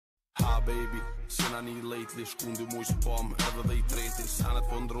baby.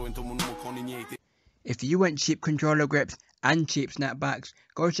 If you want cheap controller grips and cheap snapbacks,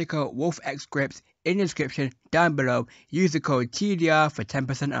 go check out Wolf X Grips in the description down below. Use the code TDR for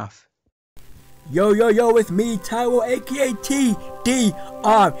 10% off. Yo, it's me, Taiwo, aka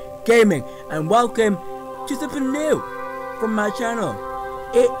TDR Gaming, and welcome to something new from my channel.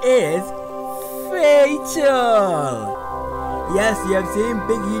 It is F8TAL. Yes, you have seen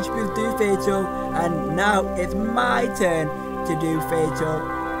big YouTubers do F8TAL, and now it's my turn to do F8TAL.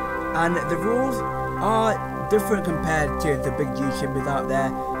 And the rules are different compared to the big YouTubers out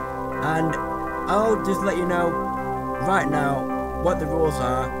there, and I'll just let you know right now what the rules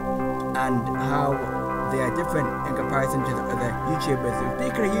are and how they are different in comparison to the other YouTubers. So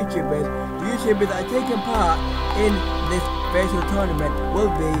speaking of YouTubers, the YouTubers that are taking part in this F8TAL tournament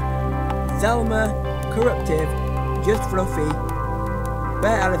will be Zelma, Corruptive, Just Fluffy,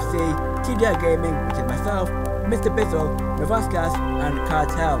 Bear LFC, TDR Gaming, which is myself, Mr. Bizzle, Navaskas, and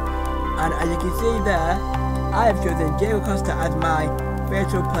Cartel. And as you can see there, I have chosen Diego Costa as my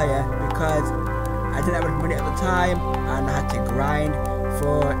F8TAL player because I didn't have enough money at the time and I had to grind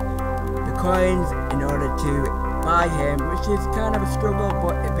for the coins in order to buy him, which is kind of a struggle,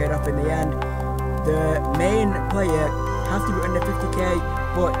 but it paid off in the end. The main player has to be under 50k,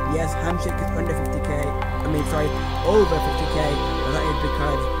 but yes, Handshake is under 50k. Over 50k, but that is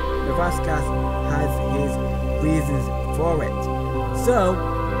because Navaskas has his reasons for it. So,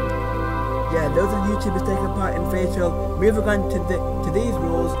 yeah, those are the YouTubers taking part in F8TAL. Moving on to these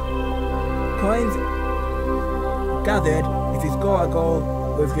rules. Coins gathered, if you score a goal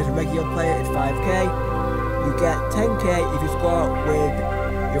with just a regular player, it's 5k. You get 10k if you score with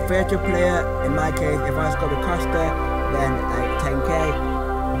your F8TAL player. In my case, if I score with Costa, then 10k.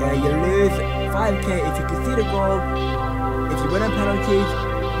 You lose 5k if you concede a goal. If you win on penalties,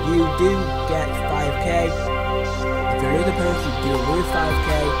 you do get 5k. If you lose a penalty, you lose 5k.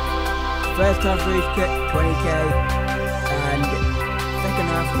 First half race quit, 20k. And second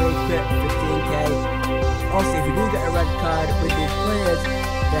half race quit, 15k. Also, if you do get a red card with these players,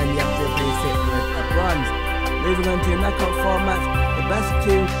 then you have to replace it with a bronze. Moving on to knockout formats, the best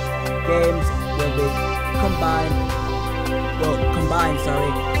two games will be combined,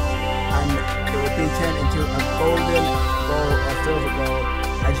 and it will be turned into a golden goal or silver goal.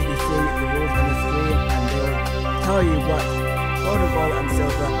 As you can see, the rules on the screen, and they will tell you what golden goal and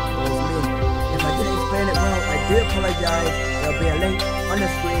silver goals mean. If I didn't explain it well, I do apologise. There will be a link on the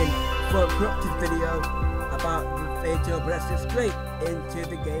screen for a corrupted video about F8TAL, but let's get straight into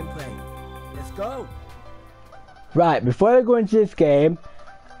the gameplay. Let's go! Right, before I go into this game,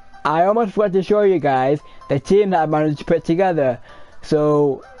 I almost forgot to show you guys the team that I managed to put together.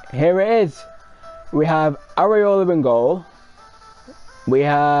 So here it is. We have Areola in goal. We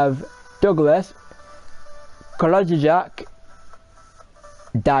have Douglas, Kolodjak,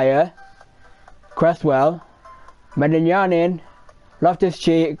 Dyer, Cresswell, Medinyanin,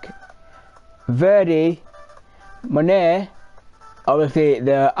 Loftus-Cheek, Verdi, Monet, obviously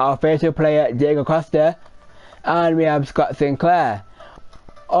our F8TAL player Diego Costa, and we have Scott Sinclair.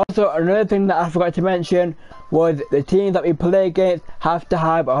 Also, another thing that I forgot to mention was the teams that we play against have to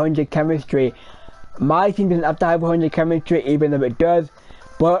have 100 chemistry. My team doesn't have to have 100 chemistry, even though it does,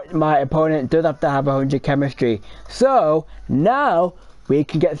 but my opponent does have to have 100 chemistry. So now we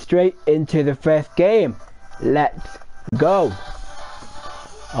can get straight into the first game. Let's go.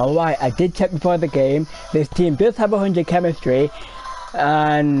 Alright, I did check before the game. This team does have 100 chemistry,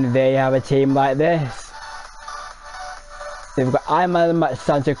 and they have a team like this. They've got I'm Man of the Match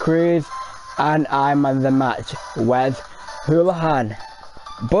Santa Cruz and I'm Man of the Match Wes Houlihan.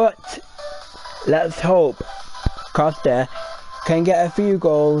 But let's hope Costa can get a few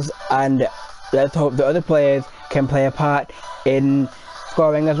goals, and let's hope the other players can play a part in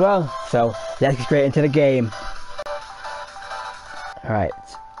scoring as well. So let's get straight into the game. Alright,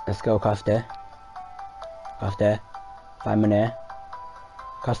 let's go Costa. Costa, find Monet.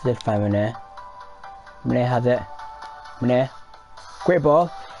 Costa did find Monet. Monet has it. Monet, great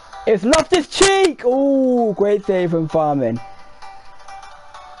ball. It's Loftus-Cheek! Ooh, great save from Farman.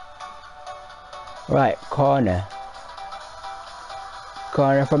 Right, corner.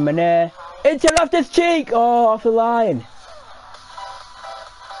 Corner from Monet. Into Loftus-Cheek! Oh, off the line.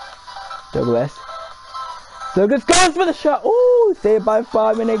 Douglas. Douglas goes for the shot. Ooh, saved by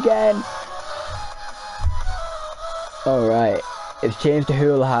Farman again. Alright. It's changed to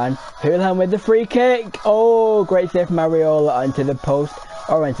Houlihan. Houlihan with the free kick. Oh, great save from Areola onto the post.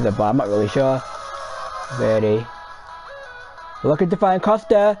 Or into the bar, I'm not really sure. Verdi. Looking to find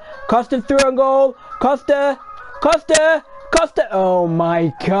Costa. Costa through on goal. Costa. Costa. Costa! Oh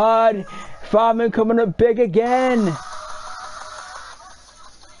my god! Farman coming up big again!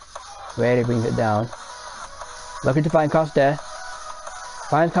 Really brings it down. Looking to find Costa.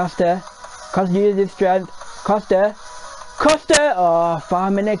 Find Costa. Costa uses his strength. Costa! Costa! Oh,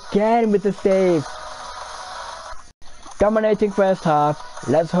 Farman again with the save. Dominating first half.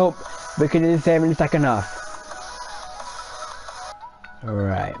 Let's hope we can do the same in the second half.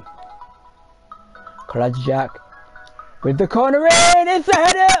 Alright. Jack with the corner in! It's a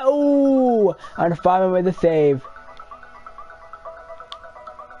header! Ooh! And Farman with the save.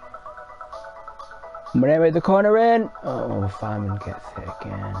 Murray with the corner in. Oh, Farman gets it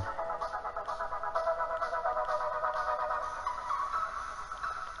again.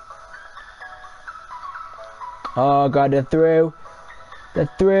 Oh god, they're through. They're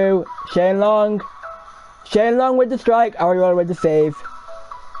through. Shane Long. Shane Long with the strike. Ariel with the save.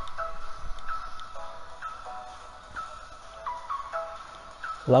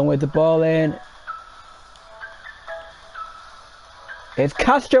 Long with the ball in. It's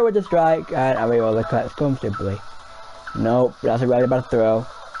Castro with the strike, and Ariola collects comfortably. Nope, that's a really bad throw.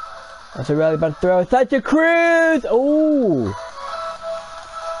 That's a really bad throw. Santa Cruz! Ooh!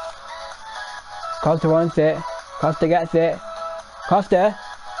 Costa wants it. Costa gets it. Costa!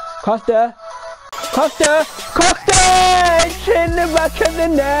 Costa! Costa! Costa! It's in the back of the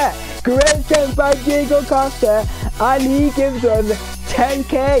net! Great chance by Diego Costa, and he gives us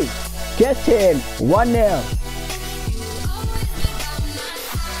 10k. Gets him 1-0.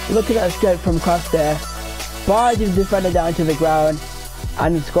 Look at that strike from Costa. Barges the defender down to the ground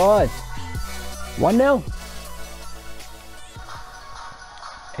and scores. 1-0.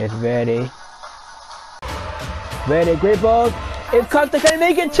 It's Verdi. Verdi, great ball. If Costa can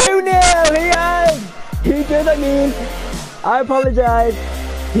make it 2-0, he has. He does, I mean. I apologize.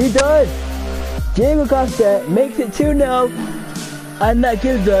 He does. Diego Costa makes it 2-0, and that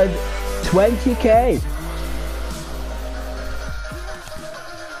gives us 20k.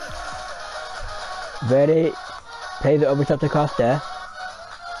 Verdi plays it over top to Costa.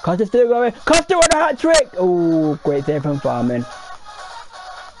 Costa still going. Costa won a hat trick! Oh, great save from Farman.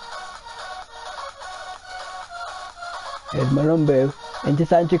 Here's Malumbu into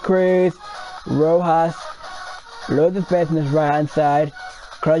Santa Cruz. Rojas. Loads of space on his right hand side.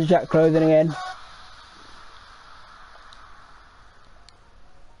 Jack closing in.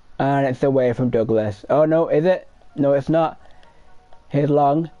 And it's away from Douglas. Oh no, is it? No, it's not. Here's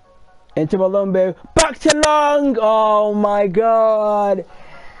Long. Into Malumbu. Back to Long! Oh my god!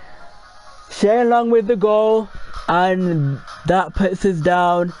 Shane Long with the goal. And that puts us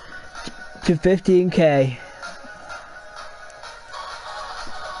down to 15k.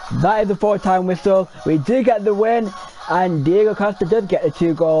 That is the 4-time whistle. We did get the win. And Diego Costa does get the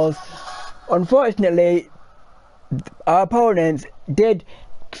 2 goals. Unfortunately, our opponents did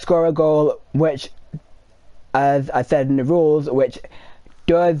score a goal, which, as I said in the rules, which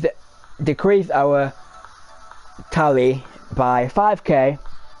does decrease our tally by 5k,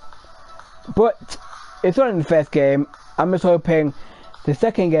 but it's only the first game. I'm just hoping the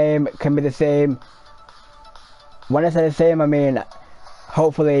second game can be the same. When I say the same, I mean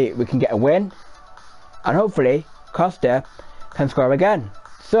hopefully we can get a win, and hopefully Costa can score again.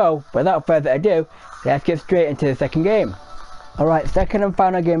 So without further ado, let's get straight into the second game. Alright, second and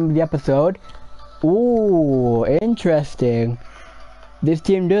final game of the episode. Ooh, interesting. This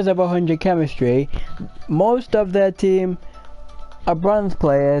team does have 100 chemistry. Most of their team are bronze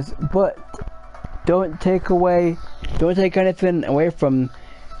players, but don't take anything away from.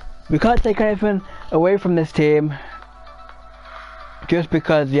 We can't take anything away from this team just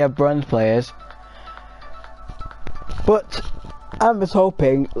because you have bronze players. But I'm just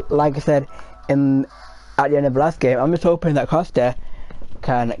hoping, like I said at the end of the last game, I'm just hoping that Costa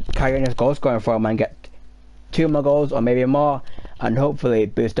can carry on his goal scoring form and get 2 more goals or maybe more, and hopefully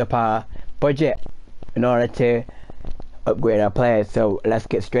boost up our budget in order to upgrade our players. So let's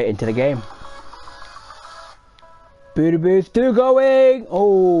get straight into the game. Booty still going.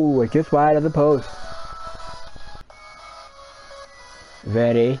 Oh, it's just wide of the post.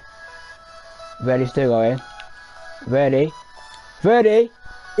 Verdi still going. Verdi,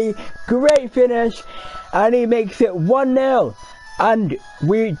 great finish, and he makes it 1-0, and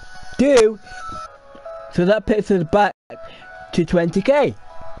we do. So that puts us back to 20k.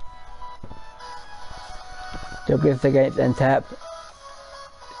 Douglas against Ntap.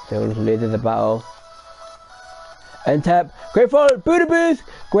 Still loses the battle. Ntap, great forward, boost,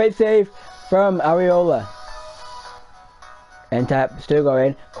 great save from Ariola. Ntap still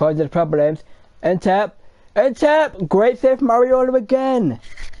going, causes problems. Ntap, great save from Ariola again.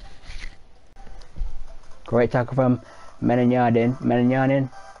 Great tackle from Menanyanin.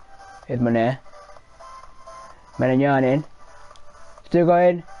 Here's Mane. Menanyanin. Still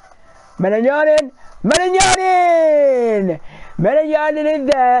going. Menanyanin is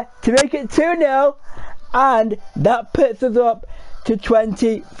there to make it 2-0, and that puts us up to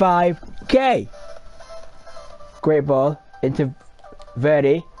 25k. Great ball into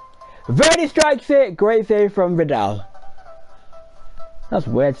Verdi. Verdi strikes it. Great save from Vidal. That's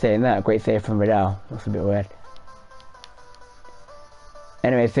weird saying that. Great save from Vidal. That's a bit weird.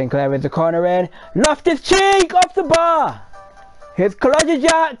 Anyway, Sinclair with the corner in. Loftus Cheek off the bar. Here's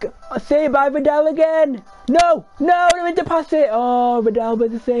Jack. Saved by Vidal again. No, they meant to pass it. Oh, Vidal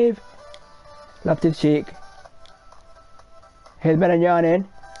with the save. Loftus Cheek. Here's Menanyanin.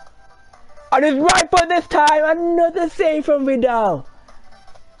 On his right foot this time. Another save from Vidal.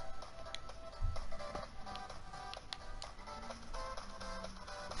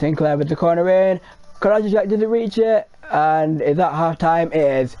 Sinclair with the corner in. Jack doesn't reach it. And is that half time? It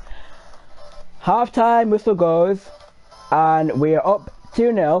is. Half time whistle goes. And we are up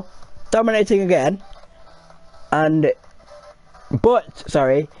 2-0. Dominating again. But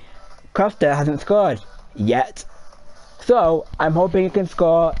Costa hasn't scored yet. So I'm hoping he can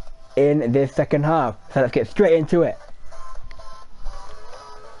score in this second half. So let's get straight into it.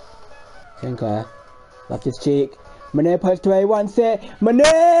 Sinclair. Left his cheek. Mane puts away, wants it.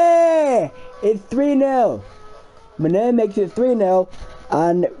 Mane! It's 3-0. Mane makes it 3-0,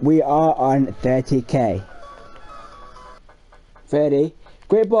 and we are on 30k. 30.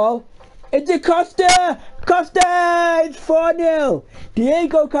 Great ball. It's Costa! Costa! It's 4-0.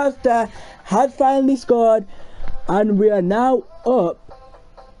 Diego Costa has finally scored, and we are now up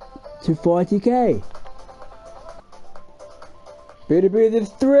to 40k. Beauty is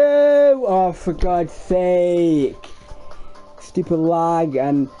through! Oh, for God's sake. Stupid lag,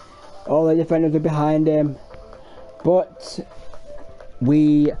 and all the defenders are behind him. But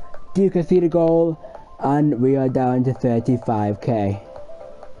we do concede a goal, and we are down to 35k.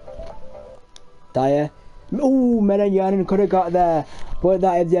 Dyer. Ooh, Menanyanin could have got there, but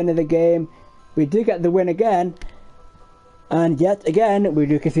that is the end of the game. We do get the win again, and yet again we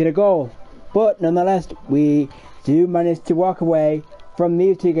do concede a goal. But nonetheless, we do manage to walk away from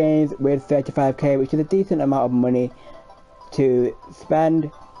these two games with 35k, which is a decent amount of money to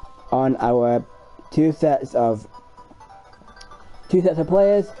spend on our two sets of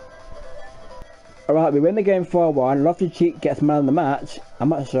players. Alright, we win the game 4-1. Loftus Cheek gets man of the match. I'm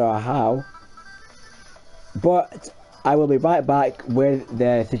not sure how, but I will be right back with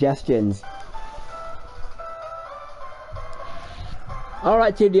the suggestions.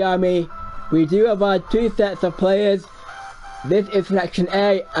 Alright, TD Army, we do have our two sets of players. This is selection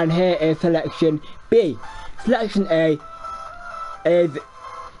A, and here is selection B. Selection A is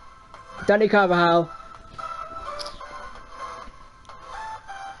Dani Carvajal,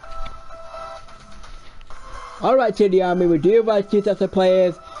 alright, TD Army, we do have our two sets of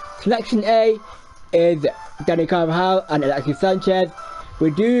players. Selection A is Dani Carvajal and Alexis Sanchez. We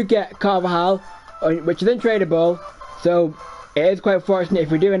do get Carvajal, which is untradeable, so it is quite fortunate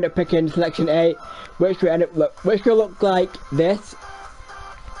if we do end up picking selection A, which will look like this.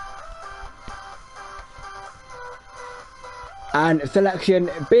 And selection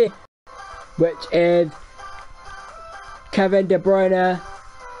B, which is Kevin De Bruyne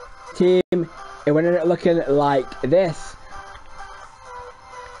team, it will end up looking like this.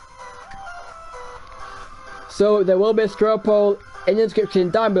 So there will be a straw poll in the description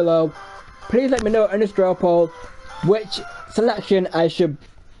down below. Please let me know in the straw poll which selection I should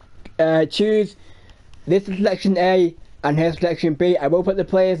choose. This is selection A, and here's selection B. I will put the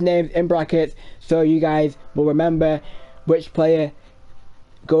players' names in brackets so you guys will remember which player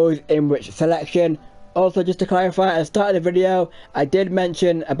goes in which selection. Also, just to clarify, at the start of the video I did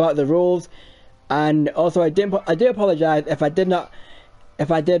mention about the rules, and also I do apologise if I did not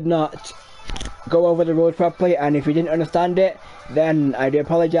go over the rules properly, and if you didn't understand it, then I do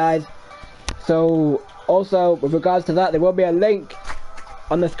apologise. So also, with regards to that, there will be a link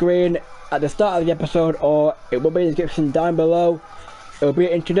on the screen at the start of the episode, or it will be in the description down below. It will be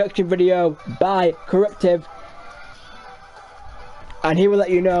an introduction video by Corruptive, and he will let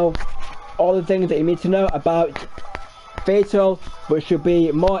you know all the things that you need to know about Fatal, which should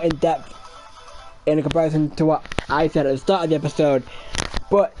be more in depth in comparison to what I said at the start of the episode.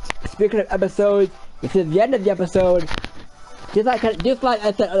 But speaking of episodes, this is the end of the episode. Just like I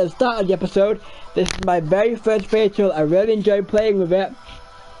said at the start of the episode, this is my very first Fatal. I really enjoyed playing with it.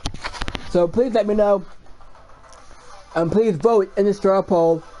 So please let me know, and please vote in the straw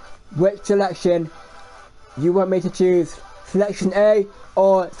poll which selection you want me to choose, selection A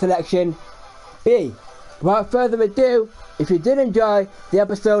or selection B. without further ado, if you did enjoy the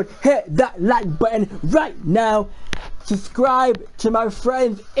episode, hit that like button right now. Subscribe to my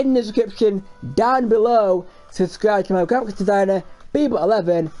friends in the description down below. Subscribe to my graphics designer,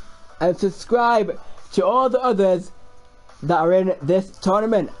 Bbot11, and subscribe to all the others that are in this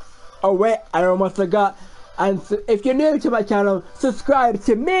tournament. Oh wait, I almost forgot. And if you're new to my channel, subscribe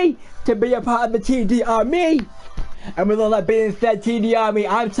to me to be a part of the TD Army. And with all that being said, TD Army,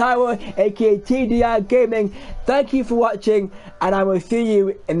 I'm Taiwo, aka TDR Gaming. Thank you for watching, and I will see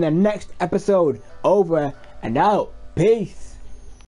you in the next episode. Over and out. Peace.